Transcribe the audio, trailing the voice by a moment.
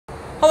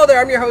Hello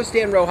there, I'm your host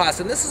Dan Rojas,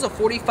 and this is a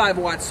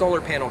 45-watt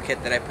solar panel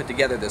kit that I put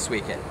together this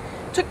weekend.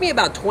 It took me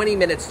about 20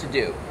 minutes to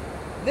do.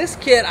 This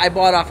kit I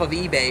bought off of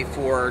eBay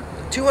for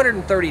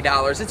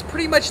 $230. It's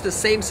pretty much the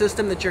same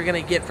system that you're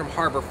going to get from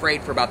Harbor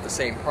Freight for about the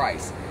same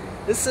price.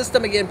 This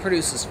system again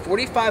produces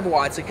 45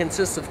 watts. It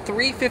consists of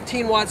three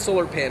 15-watt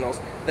solar panels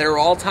that are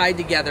all tied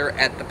together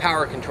at the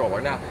power controller.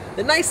 Now,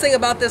 the nice thing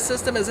about this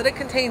system is that it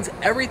contains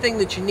everything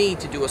that you need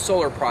to do a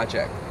solar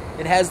project.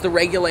 It has the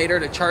regulator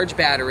to charge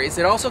batteries.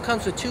 It also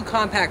comes with two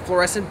compact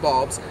fluorescent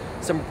bulbs,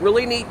 some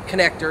really neat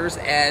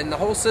connectors, and the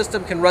whole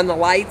system can run the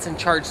lights and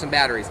charge some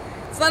batteries.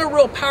 It's not a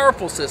real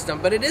powerful system,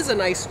 but it is a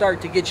nice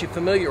start to get you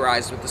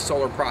familiarized with the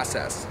solar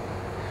process.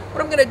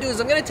 What I'm going to do is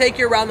I'm going to take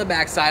you around the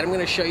backside. I'm going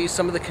to show you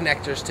some of the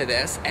connectors to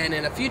this, and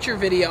in a future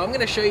video I'm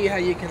going to show you how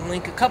you can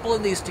link a couple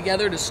of these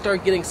together to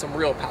start getting some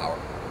real power.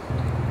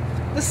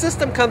 This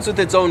system comes with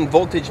its own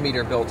voltage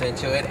meter built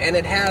into it, and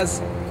it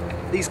has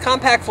these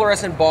compact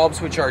fluorescent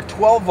bulbs which are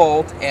 12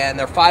 volt and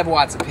they're 5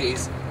 watts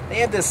apiece. They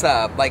have this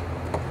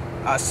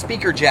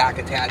speaker jack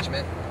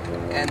attachment,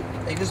 and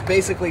they just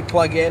basically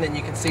plug in, and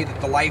you can see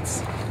that the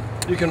lights,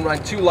 you can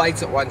run two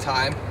lights at one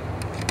time.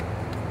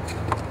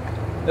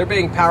 They're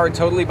being powered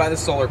totally by the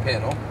solar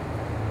panel.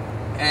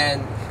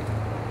 And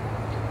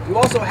you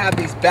also have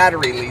these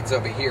battery leads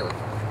over here.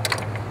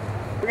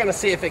 We're going to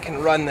see if it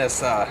can run this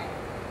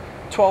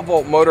 12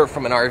 volt motor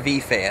from an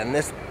RV fan.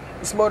 This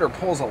motor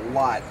pulls a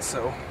lot,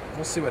 so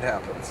we'll see what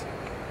happens.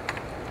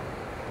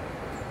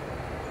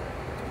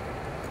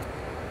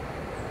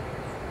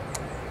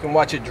 You can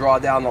watch it draw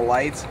down the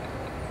lights.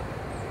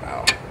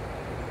 Wow.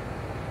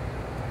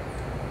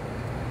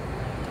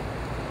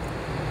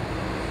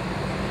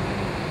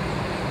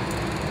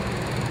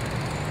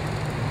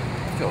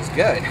 Feels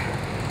good.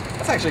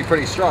 That's actually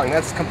pretty strong.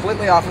 That's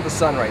completely off of the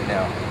sun right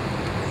now.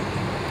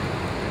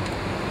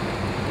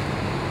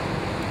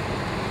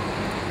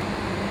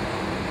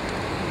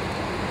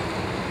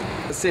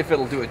 Let's see if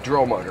it'll do a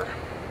drill motor.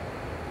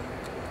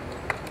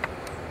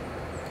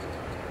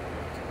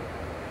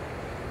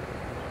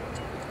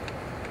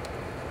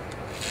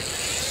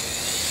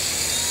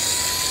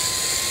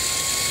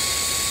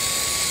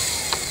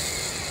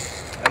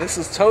 Now this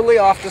is totally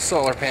off the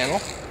solar panel.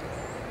 So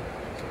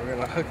we're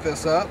going to hook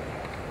this up.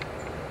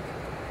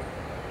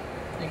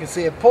 You can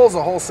see it pulls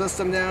the whole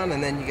system down,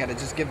 and then you got to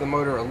just give the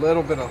motor a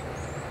little bit of,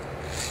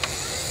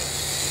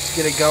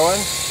 get it going.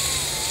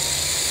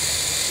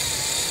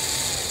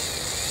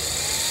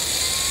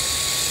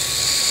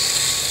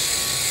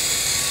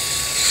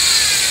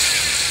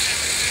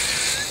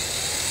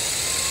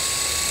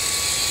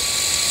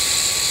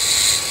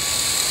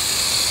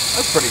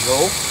 That's pretty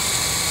cool.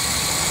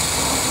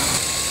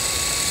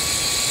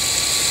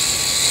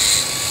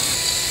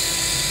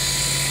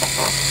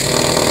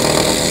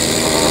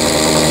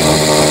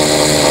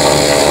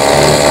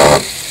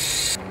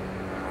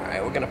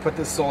 Alright, we're going to put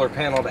this solar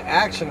panel to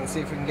action and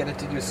see if we can get it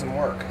to do some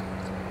work.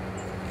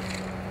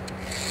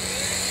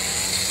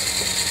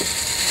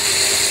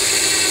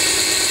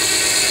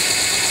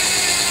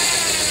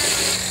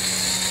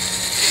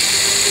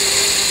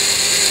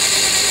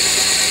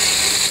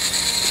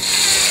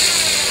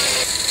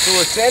 So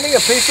we're sanding a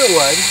piece of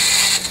wood.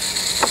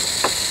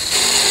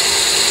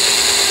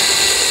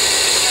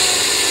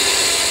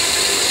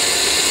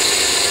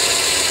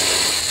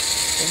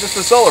 And just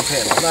a solar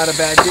panel, not a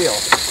bad deal.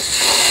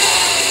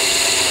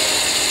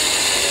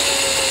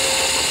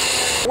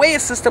 The way a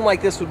system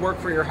like this would work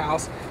for your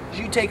house is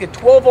you take a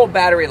 12 volt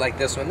battery like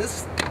this one.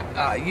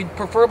 You'd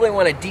preferably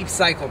want a deep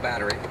cycle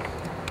battery.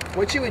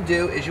 What you would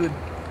do is you would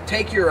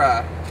take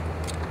your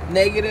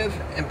negative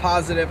and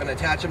positive and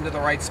attach them to the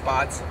right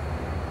spots.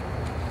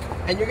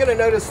 And you're going to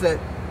notice that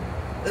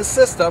this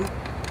system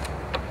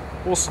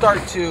will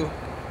start to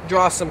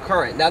draw some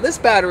current. Now this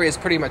battery is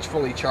pretty much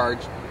fully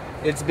charged.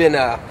 It's been,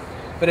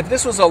 but if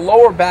this was a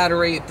lower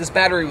battery, if this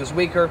battery was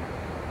weaker,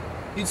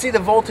 you'd see the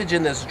voltage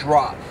in this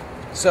drop.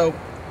 So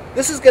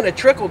this is going to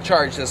trickle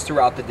charge this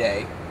throughout the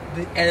day.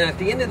 And at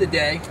the end of the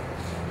day,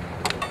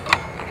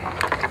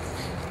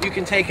 you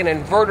can take an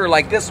inverter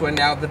like this one.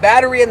 Now the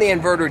battery and the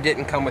inverter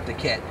didn't come with the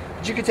kit,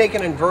 but you could take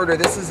an inverter.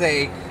 This is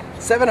a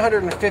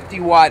 750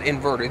 watt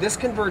inverter. This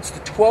converts the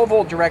 12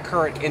 volt direct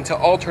current into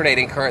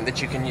alternating current that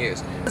you can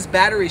use. This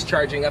battery's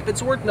charging up.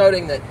 It's worth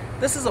noting that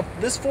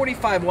this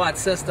 45 watt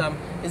system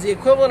is the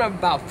equivalent of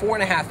about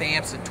 4.5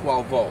 amps at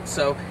 12 volts.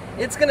 So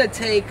it's going to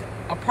take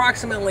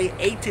approximately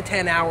 8 to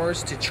 10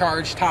 hours to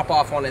top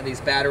off one of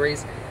these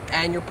batteries,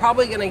 and you're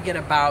probably going to get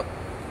about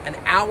an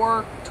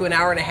hour to an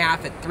hour and a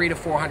half at 300 to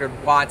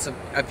 400 watts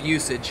of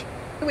usage.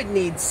 You would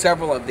need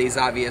several of these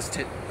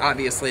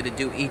obviously to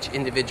do each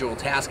individual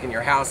task in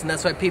your house, and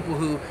that's why people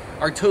who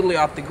are totally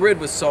off the grid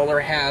with solar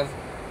have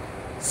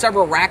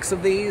several racks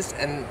of these,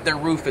 and their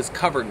roof is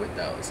covered with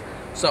those.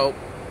 So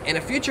in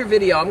a future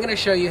video I'm going to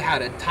show you how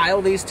to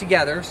tile these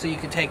together so you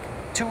can take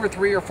 2 or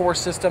 3 or 4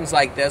 systems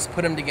like this,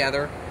 put them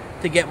together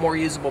to get more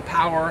usable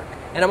power,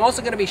 And I'm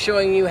also going to be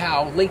showing you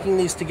how linking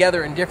these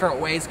together in different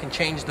ways can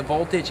change the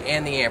voltage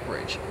and the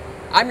amperage.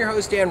 I'm your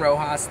host, Dan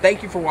Rojas.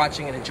 Thank you for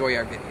watching and enjoy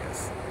our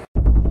videos.